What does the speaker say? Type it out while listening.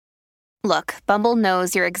Look, Bumble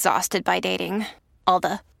knows you're exhausted by dating. All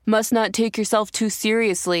the must not take yourself too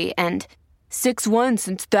seriously and 6'1"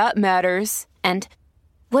 since that matters. And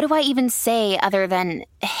what do I even say other than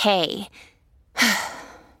hey?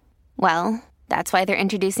 Well, that's why they're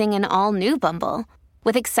introducing an all-new Bumble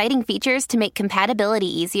with exciting features to make compatibility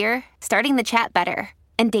easier, starting the chat better,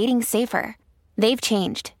 and dating safer. They've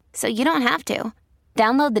changed, so you don't have to.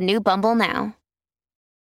 Download the new Bumble now.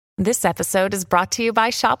 This episode is brought to you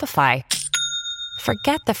by Shopify.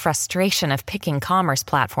 Forget the frustration of picking commerce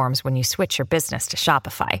platforms when you switch your business to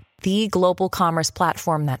Shopify, the global commerce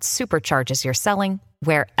platform that supercharges your selling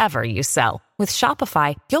wherever you sell. With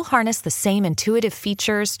Shopify, you'll harness the same intuitive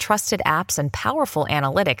features, trusted apps, and powerful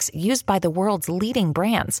analytics used by the world's leading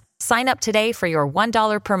brands. Sign up today for your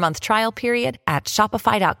 $1 per month trial period at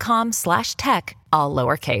shopify.com/tech, all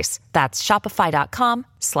lowercase. That's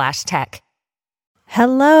shopify.com/tech.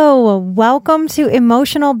 Hello, welcome to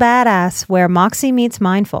Emotional Badass, where Moxie meets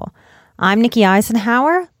Mindful. I'm Nikki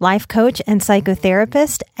Eisenhower, life coach and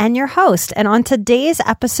psychotherapist, and your host. And on today's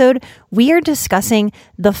episode, we are discussing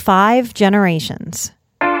the 5 generations.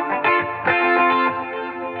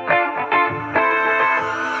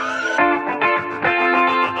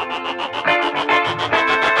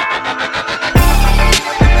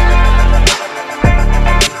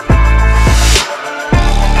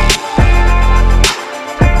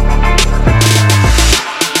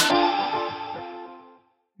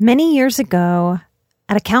 Many years ago,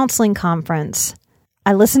 at a counseling conference,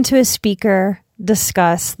 I listened to a speaker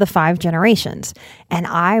discuss the 5 generations, and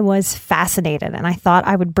I was fascinated, and I thought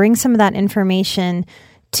I would bring some of that information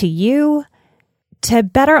to you to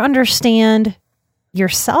better understand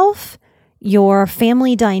yourself, your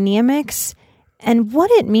family dynamics, and what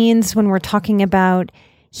it means when we're talking about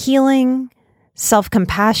healing,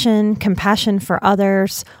 self-compassion, compassion for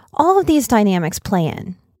others. All of these dynamics play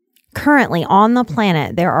in. Currently, on the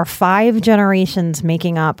planet, there are 5 generations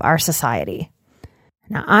making up our society.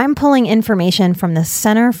 Now, I'm pulling information from the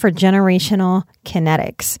Center for Generational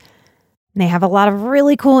Kinetics. They have a lot of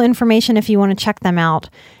really cool information if you want to check them out,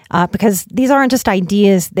 because these aren't just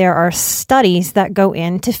ideas. There are studies that go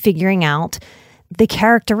into figuring out the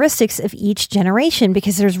characteristics of each generation,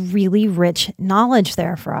 because there's really rich knowledge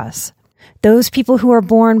there for us. Those people who are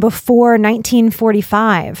born before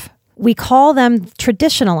 1945, we call them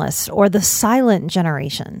traditionalists or the silent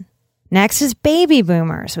generation. Next is baby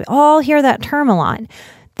boomers. We all hear that term a lot.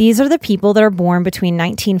 These are the people that are born between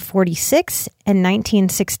 1946 and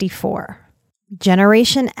 1964.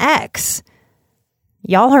 Generation X.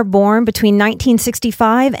 Y'all are born between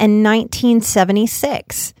 1965 and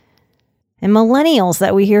 1976. And millennials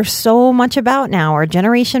that we hear so much about now are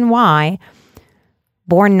Generation Y,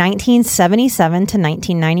 born 1977 to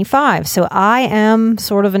 1995. So I am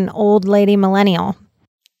sort of an old lady millennial.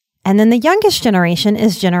 And then the youngest generation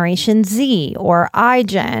is Generation Z or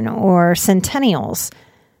iGen or Centennials.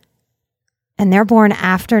 And they're born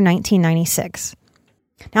after 1996.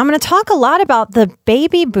 Now I'm going to talk a lot about the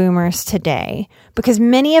baby boomers today because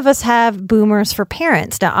many of us have boomers for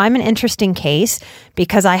parents. Now I'm an interesting case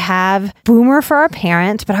because I have boomer for a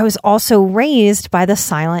parent, but I was also raised by the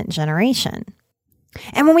silent generation.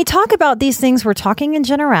 And when we talk about these things, we're talking in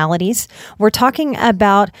generalities. We're talking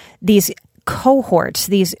about these cohorts,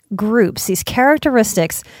 these groups, these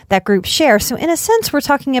characteristics that groups share. So in a sense, we're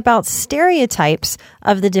talking about stereotypes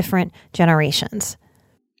of the different generations.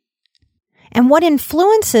 And what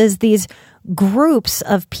influences these groups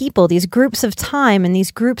of people, these groups of time, and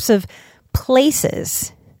these groups of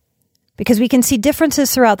places, because we can see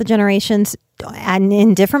differences throughout the generations and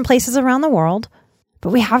in different places around the world, but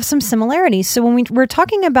we have some similarities. So when we're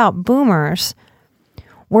talking about boomers,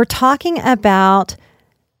 we're talking about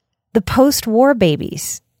the post-war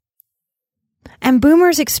babies. And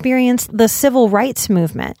boomers experienced the civil rights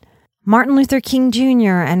movement. Martin Luther King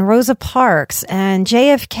Jr. and Rosa Parks and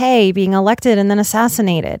JFK being elected and then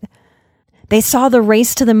assassinated. They saw the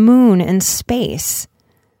race to the moon and space.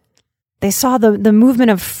 They saw the movement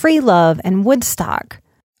of free love and Woodstock.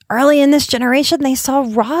 Early in this generation, they saw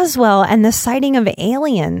Roswell and the sighting of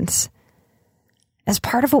aliens as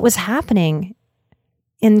part of what was happening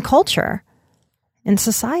in culture, in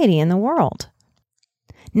society, in the world.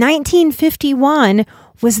 1951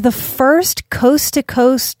 was the first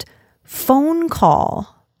coast-to-coast phone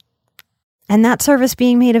call, and that service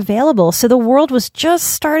being made available. So the world was just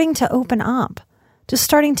starting to open up, just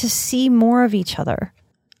starting to see more of each other,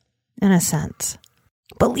 in a sense.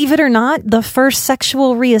 Believe it or not, the first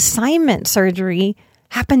sexual reassignment surgery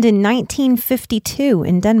happened in 1952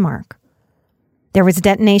 in Denmark. There was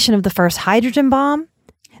detonation of the first hydrogen bomb.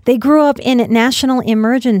 They grew up in national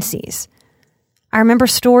emergencies. I remember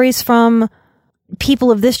stories from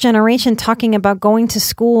people of this generation talking about going to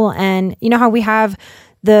school, and you know how we have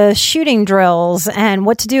the shooting drills and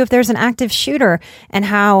what to do if there's an active shooter, and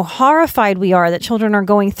how horrified we are that children are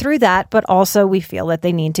going through that, but also we feel that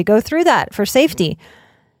they need to go through that for safety.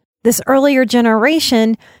 This earlier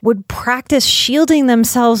generation would practice shielding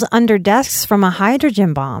themselves under desks from a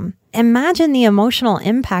hydrogen bomb. Imagine the emotional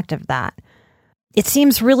impact of that. It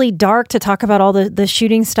seems really dark to talk about all the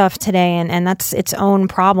shooting stuff today, and that's its own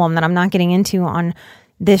problem that I'm not getting into on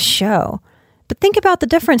this show. But think about the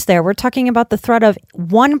difference there. We're talking about the threat of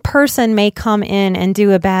one person may come in and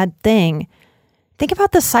do a bad thing. Think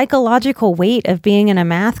about the psychological weight of being in a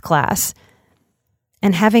math class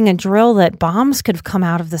and having a drill that bombs could come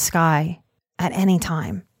out of the sky at any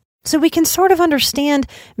time. So we can sort of understand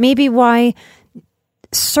maybe why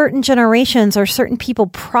certain generations or certain people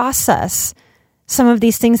process some of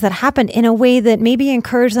these things that happened in a way that maybe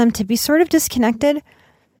encourage them to be sort of disconnected,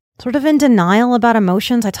 sort of in denial about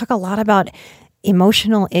emotions. I talk a lot about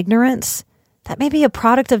emotional ignorance. That may be a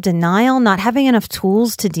product of denial, not having enough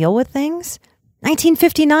tools to deal with things.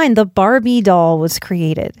 1959, the Barbie doll was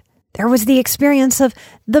created. There was the experience of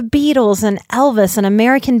the Beatles and Elvis, an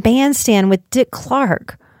American Bandstand with Dick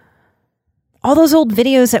Clark. All those old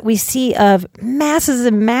videos that we see of masses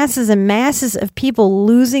and masses and masses of people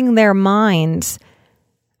losing their minds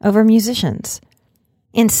over musicians.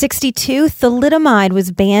 In 1962, thalidomide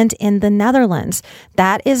was banned in the Netherlands.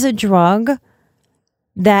 That is a drug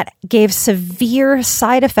that gave severe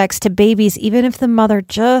side effects to babies, even if the mother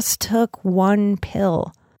just took one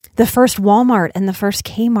pill. The first Walmart and the first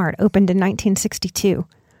Kmart opened in 1962.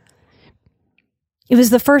 It was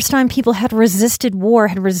the first time people had resisted war,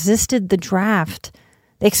 had resisted the draft.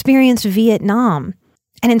 They experienced Vietnam.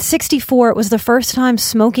 And in 1964, it was the first time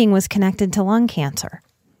smoking was connected to lung cancer.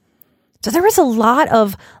 So there was a lot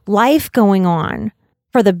of life going on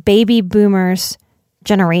for the baby boomers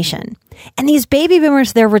generation. And these baby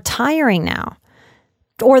boomers, they're retiring now.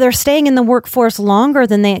 Or they're staying in the workforce longer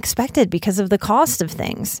than they expected because of the cost of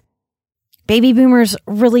things. Baby boomers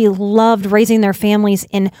really loved raising their families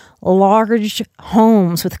in large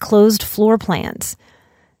homes with closed floor plans.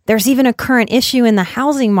 There's even a current issue in the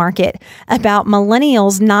housing market about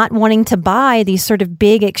millennials not wanting to buy these sort of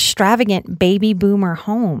big, extravagant baby boomer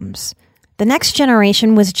homes. The next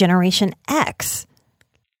generation was Generation X.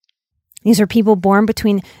 These are people born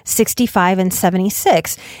between 65 and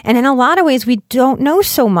 76. And in a lot of ways, we don't know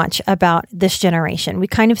so much about this generation. We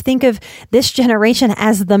kind of think of this generation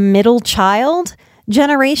as the middle child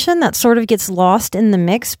generation that sort of gets lost in the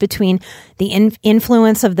mix between the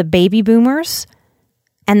influence of the baby boomers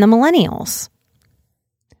and the millennials.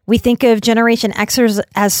 We think of Generation Xers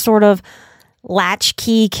as sort of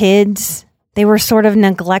latchkey kids. They were sort of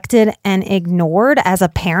neglected and ignored as a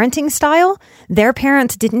parenting style. Their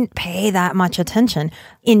parents didn't pay that much attention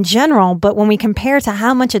in general, but when we compare to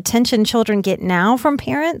how much attention children get now from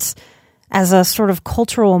parents as a sort of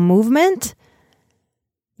cultural movement,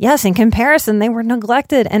 yes, in comparison, they were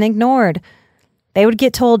neglected and ignored. They would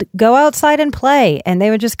get told, go outside and play, and they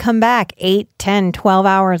would just come back 8, 10, 12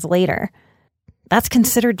 hours later. That's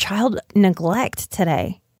considered child neglect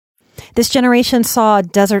today. This generation saw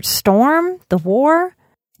Desert Storm, the war,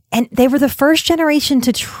 and they were the first generation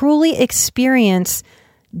to truly experience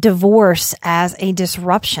divorce as a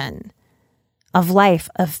disruption of life,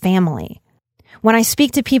 of family. When I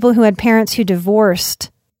speak to people who had parents who divorced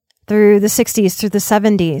through the 60s, through the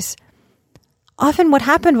 70s, often what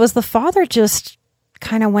happened was the father just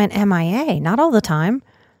kind of went MIA, not all the time,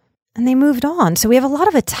 and they moved on. So we have a lot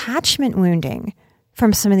of attachment wounding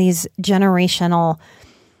from some of these generational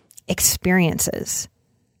experiences.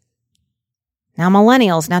 Now,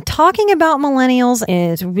 millennials. Now, talking about millennials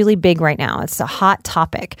is really big right now. It's a hot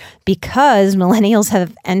topic because millennials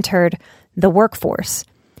have entered the workforce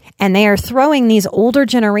and they are throwing these older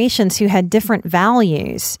generations who had different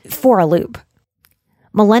values for a loop.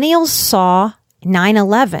 Millennials saw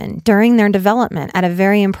 9/11 during their development at a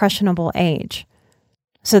very impressionable age.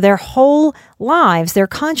 So their whole lives, their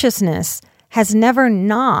consciousness has never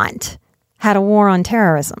not had a war on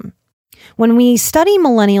terrorism. When we study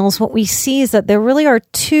millennials, what we see is that there really are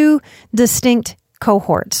two distinct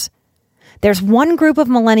cohorts. There's one group of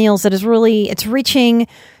millennials that is it's reaching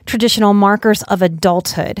traditional markers of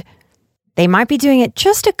adulthood. They might be doing it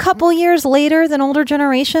just a couple years later than older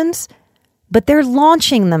generations, but they're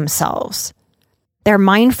launching themselves. They're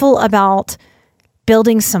mindful about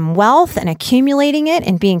building some wealth and accumulating it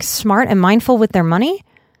and being smart and mindful with their money.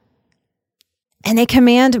 And they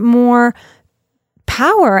command more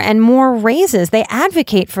power and more raises. They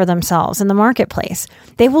advocate for themselves in the marketplace.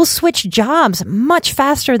 They will switch jobs much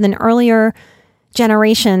faster than earlier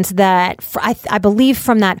generations that I believe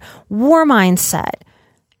from that war mindset,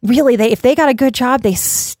 really, if they got a good job, they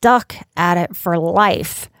stuck at it for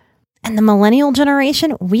life. And the millennial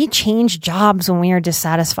generation, we change jobs when we are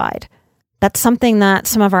dissatisfied. That's something that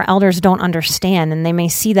some of our elders don't understand, and they may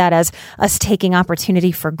see that as us taking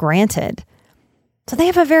opportunity for granted. So they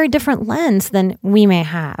have a very different lens than we may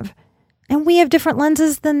have, and we have different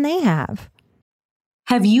lenses than they have.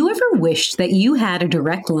 Have you ever wished that you had a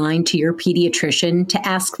direct line to your pediatrician to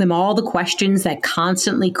ask them all the questions that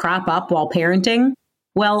constantly crop up while parenting?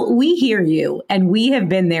 Well, we hear you, and we have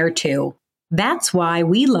been there too. That's why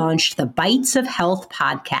we launched the Bites of Health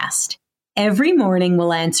podcast. Every morning,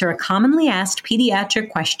 we'll answer a commonly asked pediatric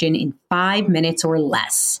question in 5 minutes or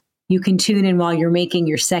less. You can tune in while you're making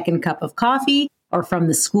your second cup of coffee or from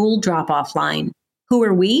the school drop-off line. Who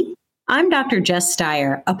are we? I'm Dr. Jess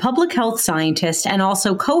Steyer, a public health scientist and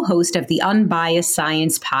also co-host of the Unbiased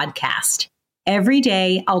Science podcast. Every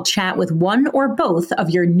day, I'll chat with one or both of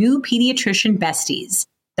your new pediatrician besties,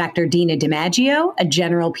 Dr. Dina DiMaggio, a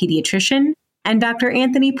general pediatrician, and Dr.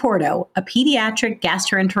 Anthony Porto, a pediatric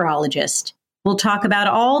gastroenterologist. We'll talk about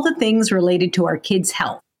all the things related to our kids'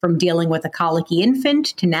 health, from dealing with a colicky infant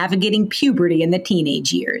to navigating puberty in the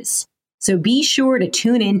teenage years. So be sure to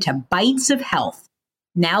tune in to Bites of Health,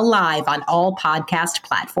 now live on all podcast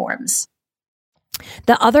platforms.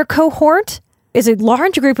 The other cohort is a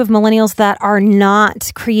large group of millennials that are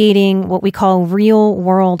not creating what we call real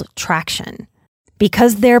world traction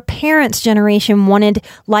because their parents' generation wanted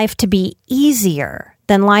life to be easier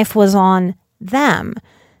than life was on them.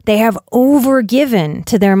 They have overgiven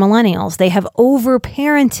to their millennials. They have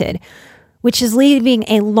overparented, which is leaving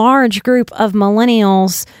a large group of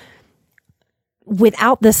millennials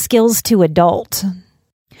without the skills to adult.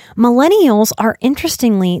 Millennials are,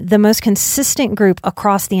 interestingly, the most consistent group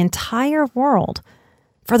across the entire world.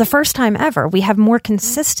 For the first time ever, we have more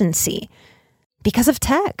consistency because of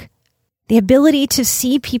tech. The ability to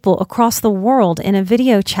see people across the world in a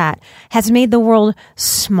video chat has made the world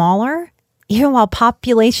smaller. Even while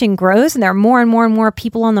population grows and there are more and more and more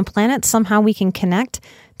people on the planet, somehow we can connect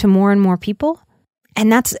to more and more people.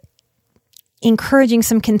 And that's encouraging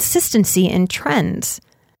some consistency in trends.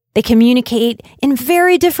 They communicate in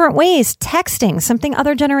very different ways. Texting, something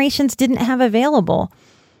other generations didn't have available.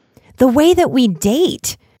 The way that we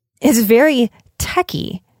date is very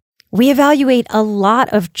techy. We evaluate a lot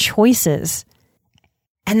of choices,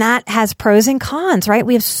 and that has pros and cons, right?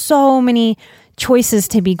 We have so many choices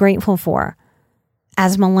to be grateful for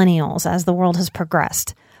as millennials, as the world has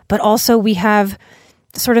progressed. But also we have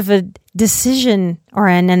sort of a decision or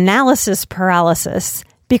an analysis paralysis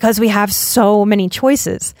because we have so many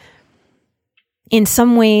choices. In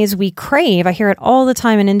some ways we crave, I hear it all the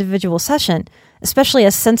time in individual session, especially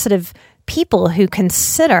as sensitive people who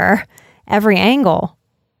consider every angle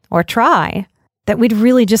or try, that we'd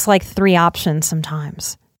really just like 3 options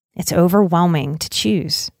sometimes. It's overwhelming to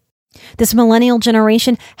choose. This millennial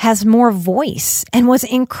generation has more voice and was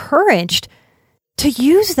encouraged to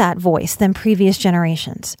use that voice than previous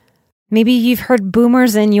generations. Maybe you've heard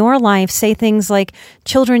boomers in your life say things like,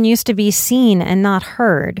 children used to be seen and not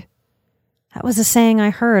heard. That was a saying I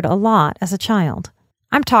heard a lot as a child.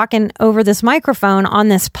 I'm talking over this microphone on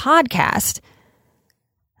this podcast.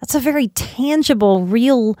 That's a very tangible,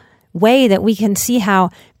 real way that we can see how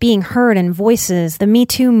being heard in voices, the Me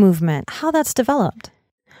Too movement, how that's developed.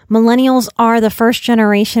 Millennials are the first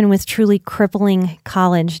generation with truly crippling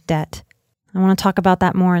college debt. I want to talk about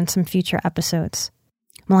that more in some future episodes.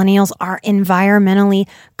 Millennials are environmentally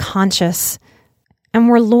conscious, and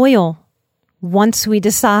we're loyal once we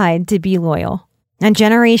decide to be loyal. And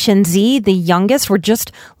Generation Z, the youngest, we're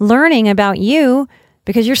just learning about you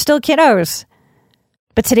because you're still kiddos.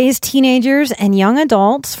 But today's teenagers and young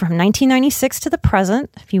adults from 1996 to the present,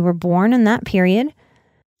 if you were born in that period,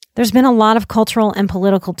 there's been a lot of cultural and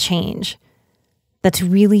political change that's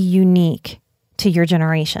really unique to your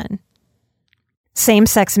generation.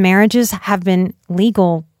 Same-sex marriages have been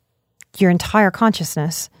legal your entire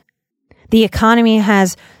consciousness. The economy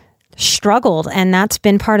has struggled, and that's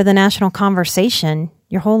been part of the national conversation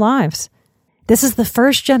your whole lives. This is the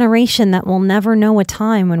first generation that will never know a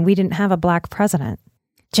time when we didn't have a black president.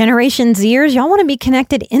 Generation Zers, y'all want to be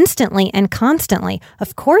connected instantly and constantly.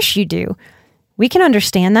 Of course you do. We can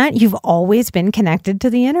understand that. You've always been connected to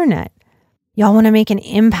the internet. Y'all want to make an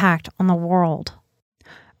impact on the world.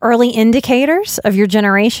 Early indicators of your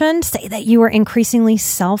generation say that you are increasingly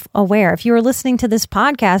self-aware. If you are listening to this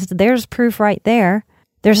podcast, there's proof right there.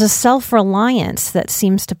 There's a self-reliance that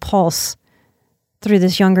seems to pulse through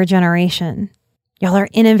this younger generation. Y'all are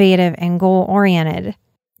innovative and goal-oriented.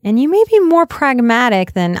 And you may be more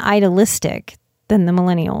pragmatic than idealistic. than the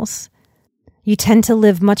millennials. You tend to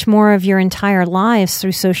live much more of your entire lives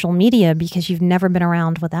through social media because you've never been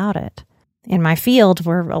around without it. In my field,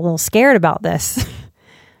 we're a little scared about this.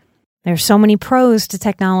 There's so many pros to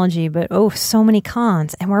technology, but so many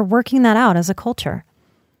cons. And we're working that out as a culture.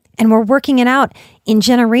 And we're working it out in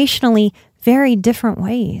generationally very different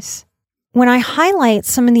ways. When I highlight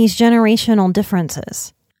some of these generational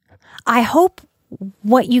differences, I hope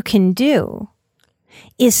what you can do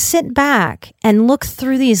is sit back and look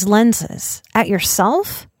through these lenses at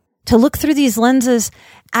yourself, to look through these lenses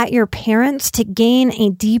at your parents, to gain a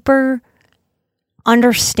deeper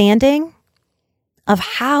understanding of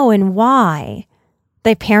how and why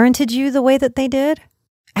they parented you the way that they did,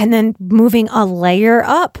 and then moving a layer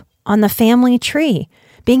up on the family tree,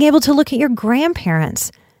 being able to look at your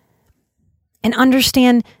grandparents and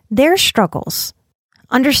understand their struggles,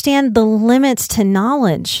 understand the limits to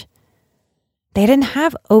knowledge. They didn't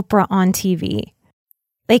have Oprah on TV.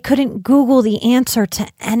 They couldn't Google the answer to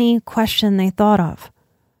any question they thought of.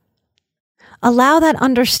 Allow that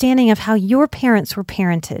understanding of how your parents were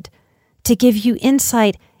parented to give you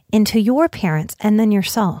insight into your parents and then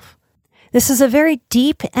yourself. This is a very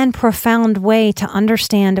deep and profound way to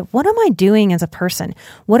understand, what am I doing as a person?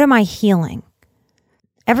 What am I healing?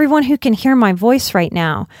 Everyone who can hear my voice right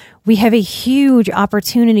now, we have a huge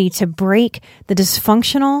opportunity to break the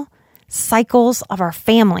dysfunctional cycles of our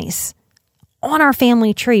families on our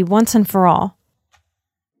family tree once and for all.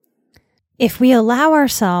 If we allow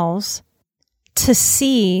ourselves to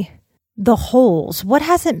see the holes, what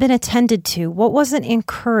hasn't been attended to, what wasn't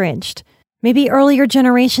encouraged. Maybe earlier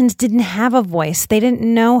generations didn't have a voice. They didn't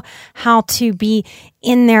know how to be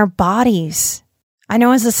in their bodies. I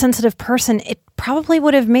know as a sensitive person, it probably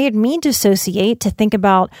would have made me dissociate to think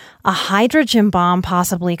about a hydrogen bomb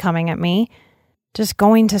possibly coming at me, just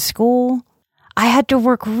going to school. I had to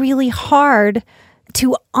work really hard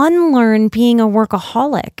to unlearn being a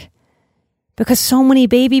workaholic because so many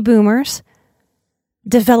baby boomers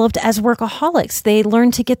developed as workaholics. They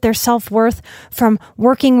learned to get their self-worth from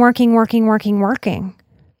working,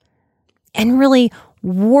 and really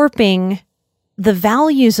warping the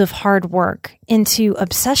values of hard work into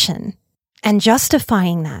obsession and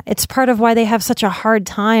justifying that. It's part of why they have such a hard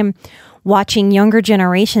time watching younger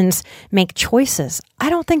generations make choices. I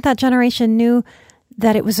don't think that generation knew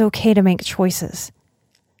that it was okay to make choices.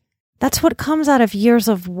 That's what comes out of years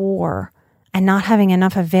of war and not having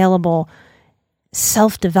enough available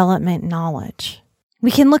self-development knowledge.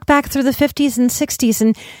 We can look back through the 50s and 60s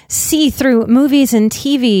and see through movies and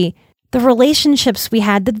TV the relationships we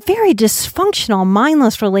had, the very dysfunctional,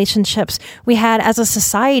 mindless relationships we had as a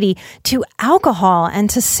society to alcohol and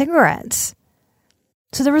to cigarettes.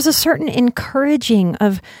 So there was a certain encouraging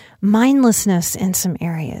of mindlessness in some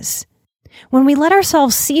areas. When we let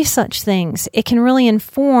ourselves see such things, it can really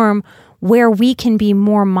inform where we can be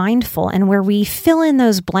more mindful and where we fill in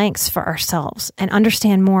those blanks for ourselves and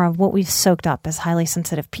understand more of what we've soaked up as highly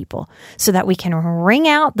sensitive people so that we can wring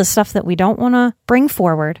out the stuff that we don't want to bring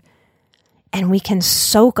forward and we can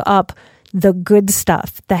soak up the good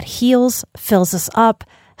stuff that heals, fills us up,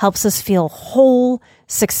 helps us feel whole,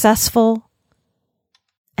 successful,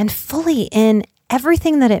 and fully in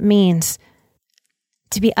everything that it means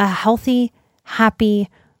to be a healthy, happy,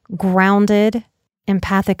 grounded,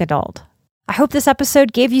 empathic adult. I hope this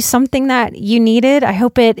episode gave you something that you needed. I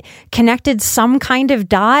hope it connected some kind of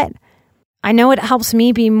dot. I know it helps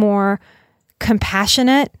me be more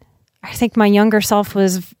compassionate. I think my younger self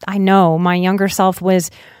was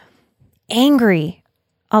angry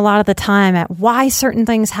a lot of the time at why certain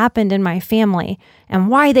things happened in my family and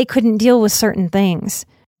why they couldn't deal with certain things.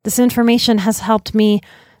 This information has helped me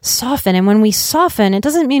soften. And when we soften, it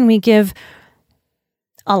doesn't mean we give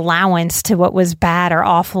allowance to what was bad or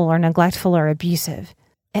awful or neglectful or abusive.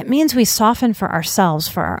 It means we soften for ourselves,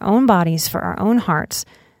 for our own bodies, for our own hearts.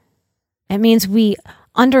 It means we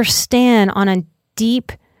understand on a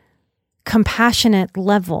deep, compassionate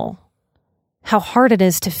level how hard it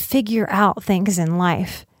is to figure out things in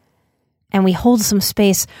life. And we hold some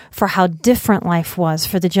space for how different life was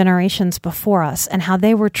for the generations before us and how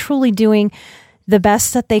they were truly doing the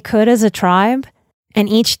best that they could as a tribe. And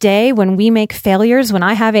each day when we make failures, when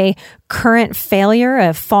I have a current failure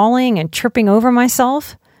of falling and tripping over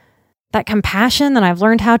myself, that compassion that I've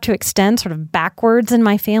learned how to extend sort of backwards in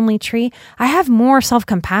my family tree, I have more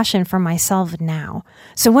self-compassion for myself now.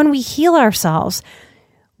 So when we heal ourselves,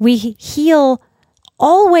 we heal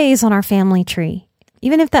always on our family tree,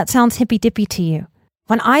 even if that sounds hippy-dippy to you.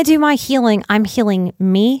 When I do my healing, I'm healing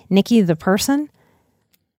me, Nikki the person,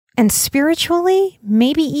 and spiritually,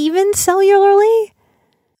 maybe even cellularly,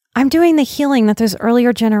 I'm doing the healing that those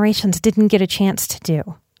earlier generations didn't get a chance to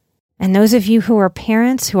do. And those of you who are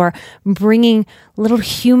parents, who are bringing little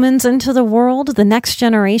humans into the world, the next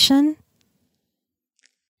generation,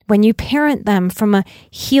 when you parent them from a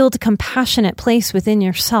healed, compassionate place within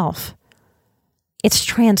yourself, it's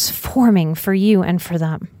transforming for you and for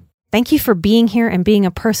them. Thank you for being here and being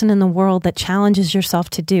a person in the world that challenges yourself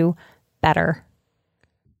to do better.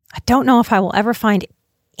 I don't know if I will ever find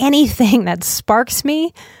anything that sparks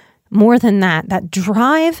me more than that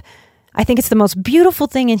drive. I think it's the most beautiful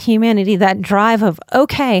thing in humanity, that drive of,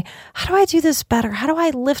 okay, how do I do this better? How do I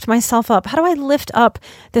lift myself up? How do I lift up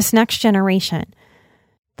this next generation?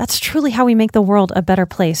 That's truly how we make the world a better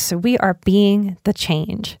place. So we are being the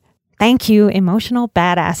change. Thank you, emotional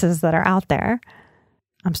badasses that are out there.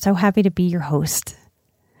 I'm so happy to be your host.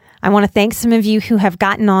 I want to thank some of you who have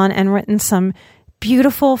gotten on and written some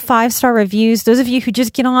beautiful 5-star reviews. Those of you who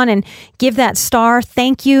just get on and give that star,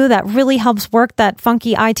 thank you. That really helps work that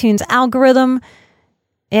funky iTunes algorithm.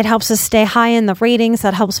 It helps us stay high in the ratings.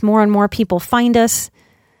 That helps more and more people find us.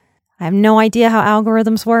 I have no idea how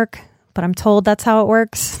algorithms work, but I'm told that's how it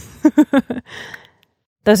works.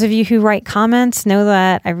 Those of you who write comments know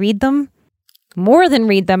that I read them. More than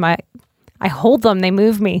read them, I hold them. They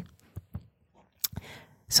move me.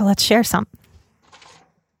 So let's share some.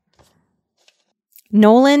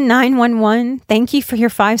 Nolan911, thank you for your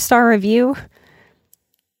 5-star review.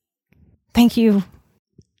 Thank you.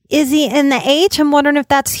 Izzy in the H, I'm wondering if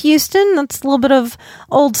that's Houston. That's a little bit of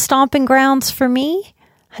old stomping grounds for me.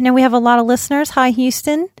 I know we have a lot of listeners. Hi,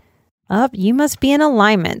 Houston. You must be in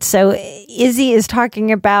alignment. So Izzy is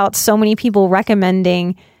talking about so many people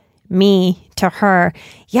recommending me to her.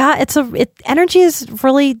 Yeah, energy is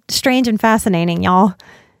really strange and fascinating, y'all.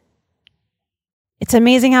 It's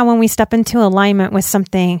amazing how when we step into alignment with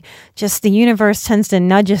something, just the universe tends to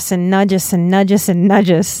nudge us and nudge us and nudge us and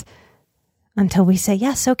nudge us until we say,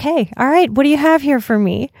 yes, okay. All right, what do you have here for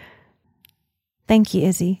me? Thank you,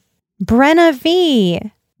 Izzy. Brenna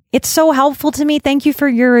V. It's so helpful to me. Thank you for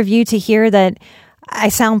your review to hear that I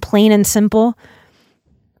sound plain and simple.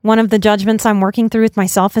 One of the judgments I'm working through with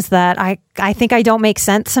myself is that I think I don't make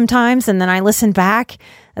sense sometimes, and then I listen back.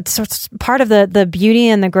 That's part of the beauty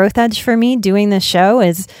and the growth edge for me doing this show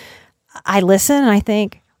is I listen and I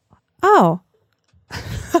think, oh,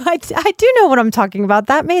 I do know what I'm talking about.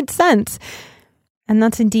 That made sense. And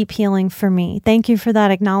that's a deep healing for me. Thank you for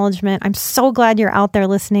that acknowledgement. I'm so glad you're out there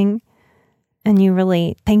listening and you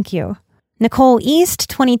relate. Thank you. Nicole East,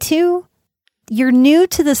 22. You're new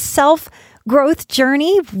to the self-growth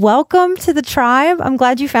journey. Welcome to the tribe. I'm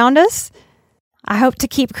glad you found us. I hope to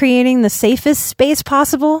keep creating the safest space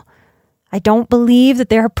possible. I don't believe that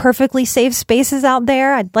there are perfectly safe spaces out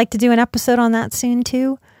there. I'd like to do an episode on that soon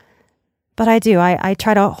too. But I do. I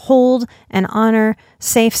try to hold and honor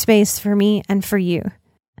safe space for me and for you.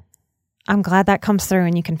 I'm glad that comes through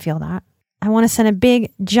and you can feel that. I want to send a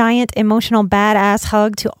big, giant, emotional, badass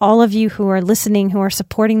hug to all of you who are listening, who are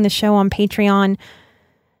supporting the show on Patreon,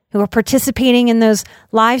 who are participating in those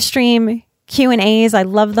live stream Q&As. I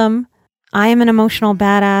love them. I am an emotional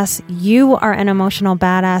badass. You are an emotional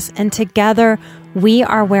badass. And together, we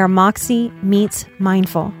are where Moxie meets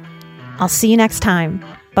mindful. I'll see you next time.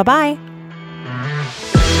 Bye-bye.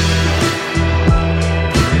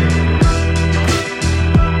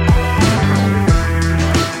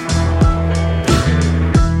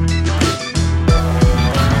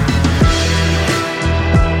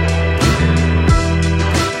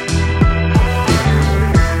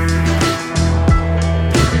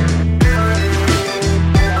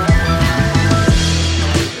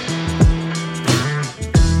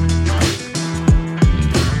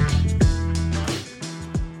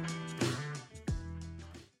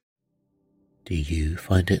 Do you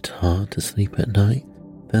find it hard to sleep at night?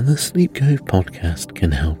 Then the Sleep Cove podcast can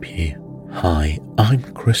help you. Hi, I'm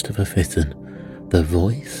Christopher Fitton, the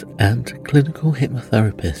voice and clinical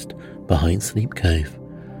hypnotherapist behind Sleep Cove.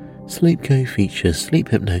 Sleep Cove features sleep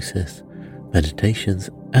hypnosis, meditations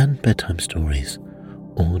and bedtime stories,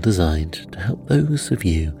 all designed to help those of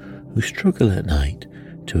you who struggle at night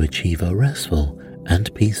to achieve a restful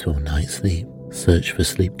and peaceful night's sleep. Search for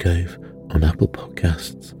Sleep Cove on Apple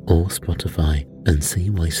Podcasts or Spotify and see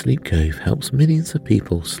why Sleep Cove helps millions of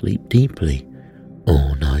people sleep deeply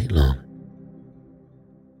all night long.